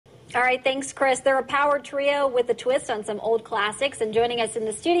All right, thanks, Chris. They're a power trio with a twist on some old classics. And joining us in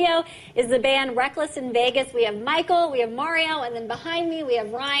the studio is the band Reckless in Vegas. We have Michael, we have Mario, and then behind me we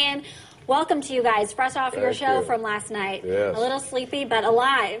have Ryan. Welcome to you guys, fresh off your show from last night. Yes. A little sleepy, but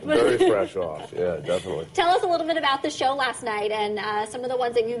alive. Very fresh off, yeah, definitely. Tell us a little bit about the show last night and some of the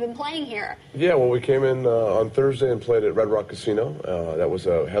ones that you've been playing here. Yeah, well, we came in on Thursday and played at Red Rock Casino. That was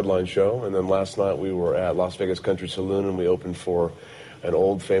a headline show. And then last night we were at Las Vegas Country Saloon, and we opened for an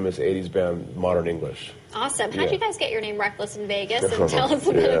old famous 80s band, Modern English. Awesome. How'd you guys get your name Reckless in Vegas? And tell us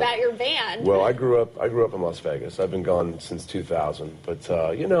a bit about your band. Well, I grew up in Las Vegas. I've been gone since 2000. But,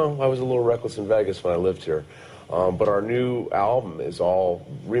 you know, I was a little reckless in Vegas when I lived here. But our new album is all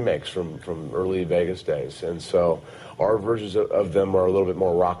remakes from early Vegas days. And so our versions of them are a little bit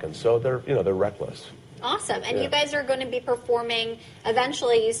more rockin'. So they're reckless. Awesome. And you guys are going to be performing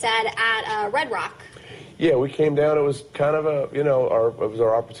eventually, you said, at Red Rock. Yeah, we came down. It was kind of it was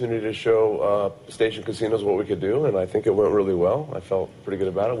our opportunity to show station casinos what we could do, and I think it went really well. I felt pretty good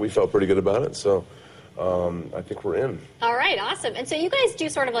about it. We felt pretty good about it, so I think we're in. All right, awesome. And so you guys do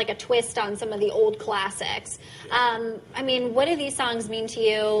sort of like a twist on some of the old classics. I mean, what do these songs mean to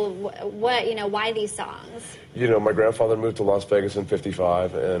you? Why these songs? You know, my grandfather moved to Las Vegas in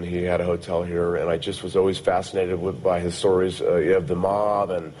 '55, and he had a hotel here, and I just was always fascinated by his stories of the mob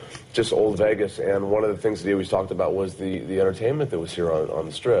and just old Vegas. And one of the things that he always talked about was the entertainment that was here on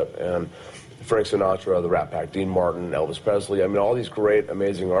the Strip. And Frank Sinatra, the Rat Pack, Dean Martin, Elvis Presley, I mean, all these great,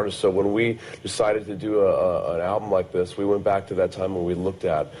 amazing artists. So when we decided to do an album like this, we went back to that time when we looked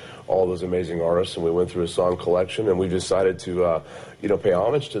at all those amazing artists, and we went through a song collection, and we decided to, pay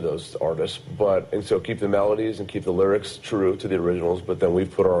homage to those artists, and so keep the melodies and keep the lyrics true to the originals, but then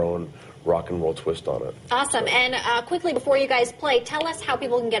we've put our own rock and roll twist on it. Awesome. So, and quickly, before you guys play, tell us how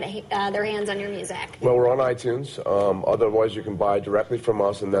people can get their hands on your music. Well, we're on iTunes. Otherwise, you can buy directly from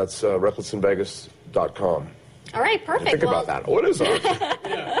us, and that's recklessinvegas.com. All right, perfect. Think about that. What is it?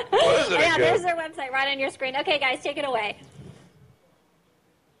 What is it? Yeah, there's their website right on your screen. Okay, guys, take it away.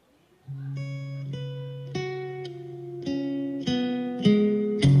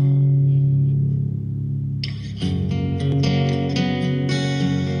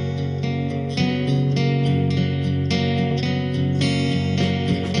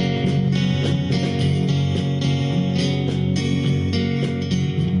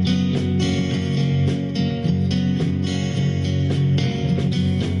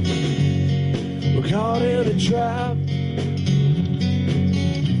 Caught in a trap,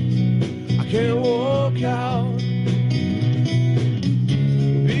 I can't walk out.